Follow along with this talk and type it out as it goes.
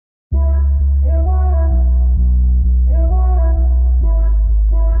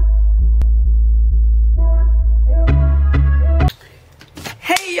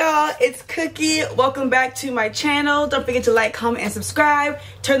y'all, it's Cookie. Welcome back to my channel. Don't forget to like, comment, and subscribe.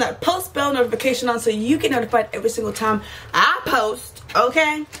 Turn that post bell notification on so you get notified every single time I post,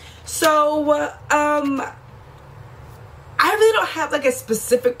 okay? So, I really don't have like a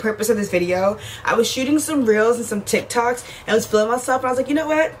specific purpose of this video. I was shooting some reels and some TikToks and I was feeling myself and I was like, you know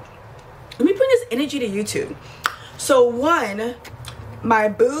what? Let me bring this energy to YouTube. So one, my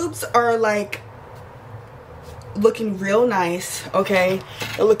boobs are like looking real nice, okay?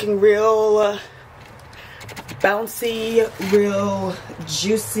 They're looking real bouncy, real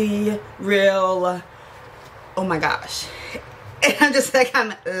juicy, real, oh my gosh. And I'm just like,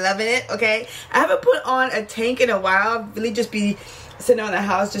 I'm loving it, okay? I haven't put on a tank in a while. I've really just be sitting around the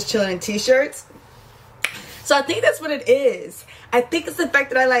house just chilling in t-shirts. So I think that's what it is. I think it's the fact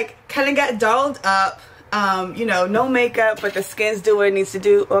that I like kind of got dolled up. You know, no makeup, but the skin's doing what it needs to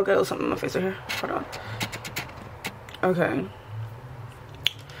do. Oh, I got a little something on my face right here. Hold on. Okay.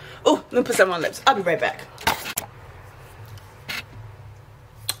 Oh, let me put some on my lips. I'll be right back.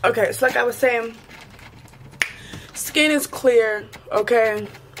 Okay, so like I was saying, skin is clear, okay?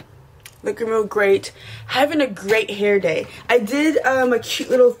 Looking real great. Having a great hair day. I did a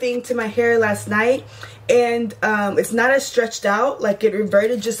cute little thing to my hair last night, and it's not as stretched out. Like, it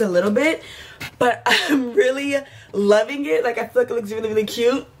reverted just a little bit, but I'm really loving it. Like, I feel like it looks really, really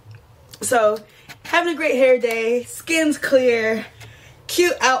cute. So, having a great hair day, skin's clear,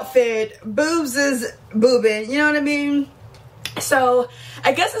 cute outfit, boobs is boobing, you know what I mean? So,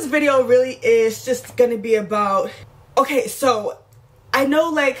 I guess this video really is just gonna be about, okay, so, I know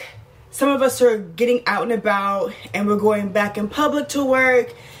like some of us are getting out and about and we're going back in public to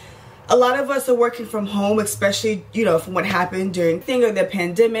work. A lot of us are working from home, especially, you know, from what happened during the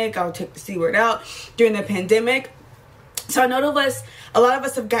pandemic. I'll take the C word out, during the pandemic. So I know a lot of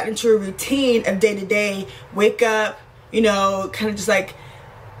us have gotten into a routine of day to day, wake up, you know, kind of just like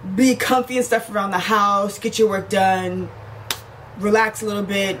be comfy and stuff around the house, get your work done, relax a little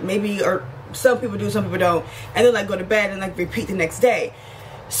bit, maybe, or some people do, some people don't, and then like go to bed and like repeat the next day.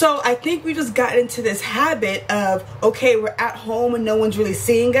 So I think we just got into this habit of, okay, we're at home and no one's really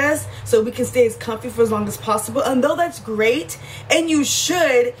seeing us, so we can stay as comfy for as long as possible. And though that's great, and you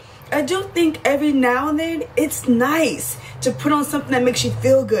should, I do think every now and then it's nice to put on something that makes you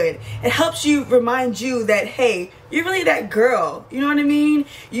feel good. It helps you remind you that, hey, you're really that girl. You know what I mean?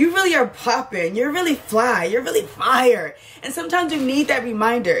 You really are popping. You're really fly. You're really fire. And sometimes you need that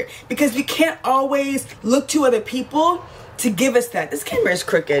reminder because we can't always look to other people to give us that. This camera is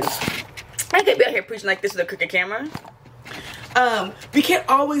crooked. I can't be out here preaching like this with a crooked camera. We can't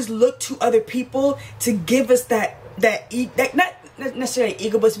always look to other people to give us that not necessarily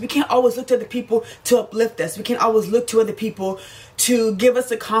ego, but we can't always look to other people to uplift us. We can't always look to other people to give us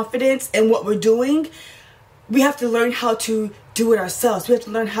the confidence in what we're doing. We have to learn how to do it ourselves. We have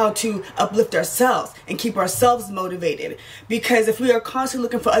to learn how to uplift ourselves and keep ourselves motivated. Because if we are constantly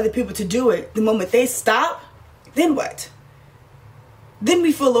looking for other people to do it, the moment they stop, then what? Then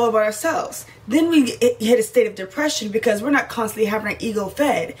we feel low about ourselves. Then we hit a state of depression because we're not constantly having our ego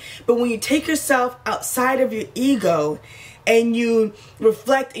fed. But when you take yourself outside of your ego and you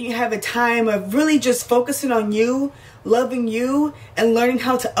reflect and you have a time of really just focusing on you, loving you, and learning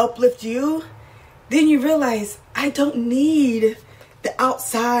how to uplift you, then you realize, I don't need the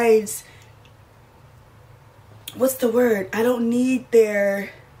outsides. What's the word? I don't need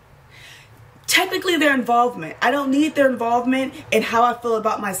technically their involvement. I don't need their involvement in how I feel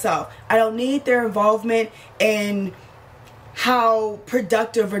about myself. I don't need their involvement in how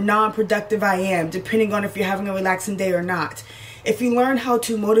productive or non-productive I am, depending on if you're having a relaxing day or not. If you learn how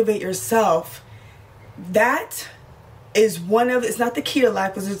to motivate yourself, that is it's not the key to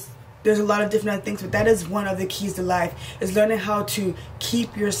life, because there's a lot of different other things, but that is one of the keys to life, is learning how to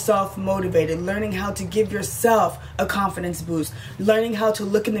keep yourself motivated, learning how to give yourself a confidence boost, learning how to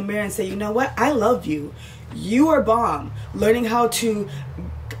look in the mirror and say, you know what, I love you. You are bomb. Learning how to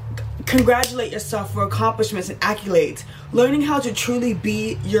congratulate yourself for accomplishments and accolades. Learning how to truly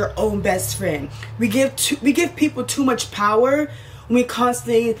be your own best friend. We give people too much power when we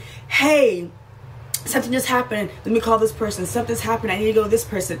constantly, hey, something just happened, let me call this person. Something's happened, I need to go to this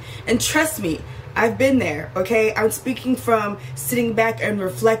person. And trust me, I've been there, okay? I'm speaking from sitting back and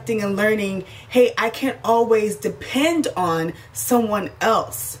reflecting and learning, hey, I can't always depend on someone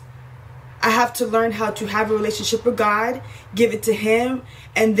else. I have to learn how to have a relationship with God, give it to Him,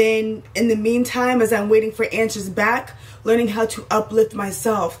 and then in the meantime, as I'm waiting for answers back, learning how to uplift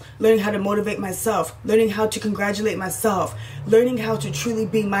myself, learning how to motivate myself, learning how to congratulate myself, learning how to truly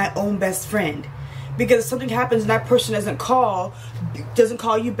be my own best friend. Because if something happens and that person doesn't call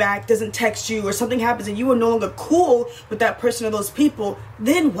you back, doesn't text you, or something happens and you are no longer cool with that person or those people,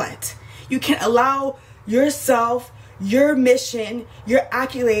 then what? You can't allow yourself, your mission, your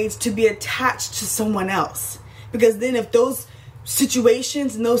accolades to be attached to someone else. Because then if those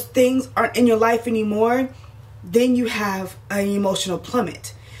situations and those things aren't in your life anymore, then you have an emotional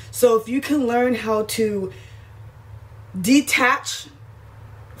plummet. So if you can learn how to detach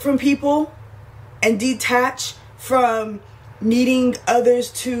from people and detach from needing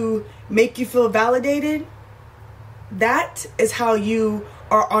others to make you feel validated, that is how you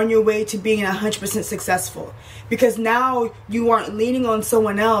are on your way to being 100% successful. Because now you aren't leaning on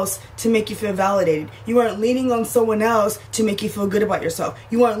someone else to make you feel validated. You aren't leaning on someone else to make you feel good about yourself.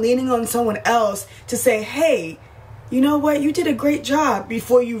 You aren't leaning on someone else to say, hey, you know what, you did a great job,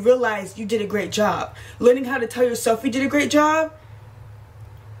 before you realize you did a great job. Learning how to tell yourself you did a great job,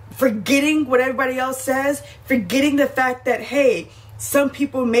 forgetting what everybody else says, forgetting the fact that, hey, some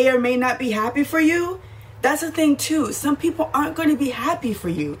people may or may not be happy for you. That's the thing too. Some people aren't going to be happy for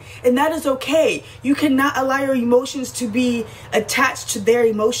you, and that is okay. You cannot allow your emotions to be attached to their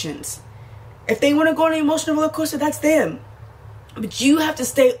emotions. If they want to go on an emotional roller coaster, that's them. But you have to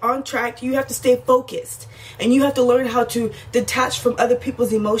stay on track. You have to stay focused, and you have to learn how to detach from other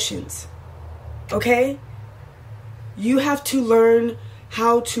people's emotions. Okay? You have to learn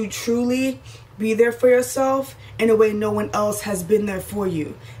how to truly be there for yourself in a way no one else has been there for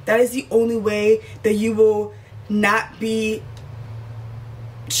you. That is the only way that you will not be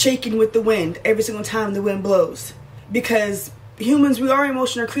shaken with the wind every single time the wind blows. Because humans, we are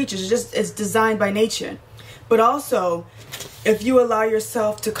emotional creatures. It's designed by nature. But also, if you allow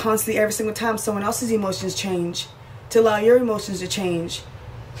yourself to constantly, every single time someone else's emotions change, to allow your emotions to change,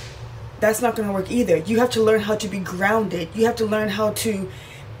 that's not going to work either. You have to learn how to be grounded. You have to learn how to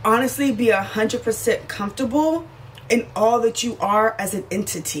honestly be 100% comfortable in all that you are as an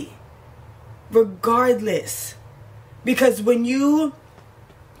entity, regardless. Because when you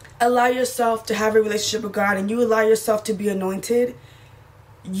allow yourself to have a relationship with God and you allow yourself to be anointed,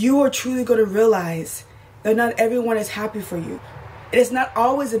 you are truly going to realize that not everyone is happy for you. It is not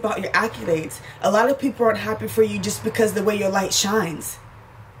always about your accolades. A lot of people aren't happy for you just because the way your light shines.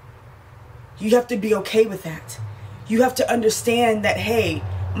 You have to be okay with that. You have to understand that, hey,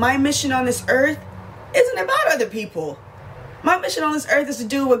 my mission on this earth isn't about other people. My mission on this earth is to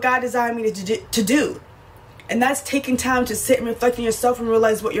do what God designed me to do. And that's taking time to sit and reflect on yourself and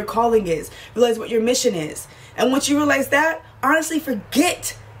realize what your calling is. Realize what your mission is. And once you realize that, honestly,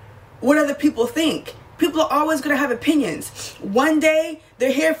 forget what other people think. People are always going to have opinions. One day,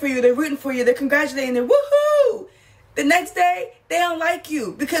 they're here for you. They're rooting for you. They're congratulating. They're woohoo. The next day, they don't like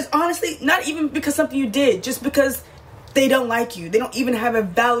you. Because honestly, not even because something you did. Just because they don't like you. They don't even have a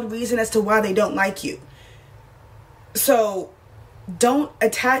valid reason as to why they don't like you. So, don't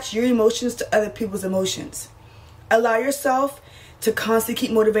attach your emotions to other people's emotions. Allow yourself to constantly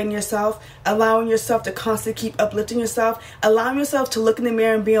keep motivating yourself, allowing yourself to constantly keep uplifting yourself, allowing yourself to look in the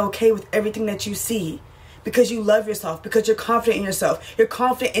mirror and be okay with everything that you see. Because you love yourself, because you're confident in yourself. You're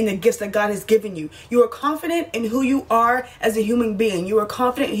confident in the gifts that God has given you. You are confident in who you are as a human being. You are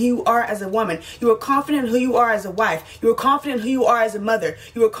confident in who you are as a woman. You are confident in who you are as a wife. You are confident in who you are as a mother.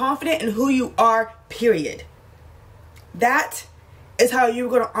 You are confident in who you are, period. That is how you're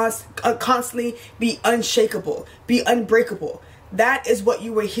going to constantly be unshakable, be unbreakable. That is what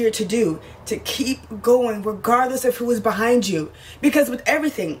you were here to do, to keep going regardless of who is behind you. Because with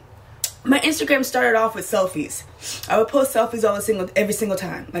everything, my Instagram started off with selfies. I would post selfies every single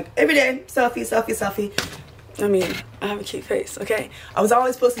time. Like every day, selfie, selfie, selfie. I mean, I have a cute face, okay? I was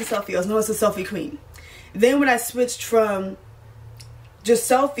always posting selfies. I was known as a selfie queen. Then when I switched from just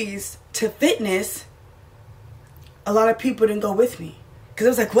selfies to fitness, a lot of people didn't go with me. Because I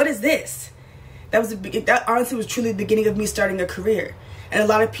was like, what is this? That honestly was truly the beginning of me starting a career. And a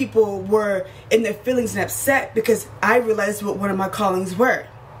lot of people were in their feelings and upset because I realized what one of my callings were.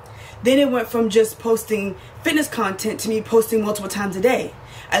 Then it went from just posting fitness content to me posting multiple times a day.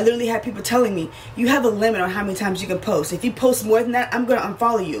 I literally had people telling me, you have a limit on how many times you can post. If you post more than that, I'm going to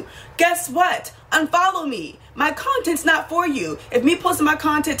unfollow you. Guess what? Unfollow me. My content's not for you. If me posting my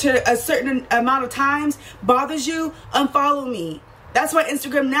content to a certain amount of times bothers you, unfollow me. That's why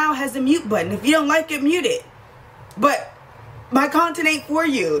Instagram now has the mute button. If you don't like it, mute it. But my content ain't for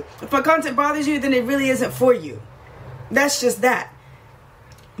you. If my content bothers you, then it really isn't for you. That's just that.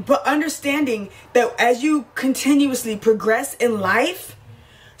 But understanding that as you continuously progress in life,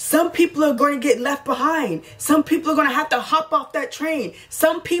 some people are going to get left behind. Some people are going to have to hop off that train.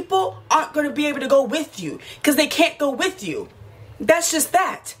 Some people aren't going to be able to go with you because they can't go with you. That's just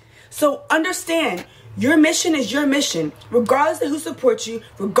that. So understand, your mission is your mission. Regardless of who supports you,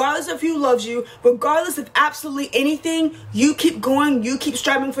 regardless of who loves you, regardless of absolutely anything, you keep going, you keep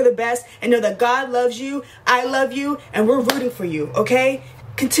striving for the best, and know that God loves you, I love you, and we're rooting for you, okay?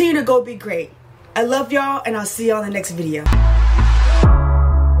 Continue to go be great. I love y'all, and I'll see y'all in the next video.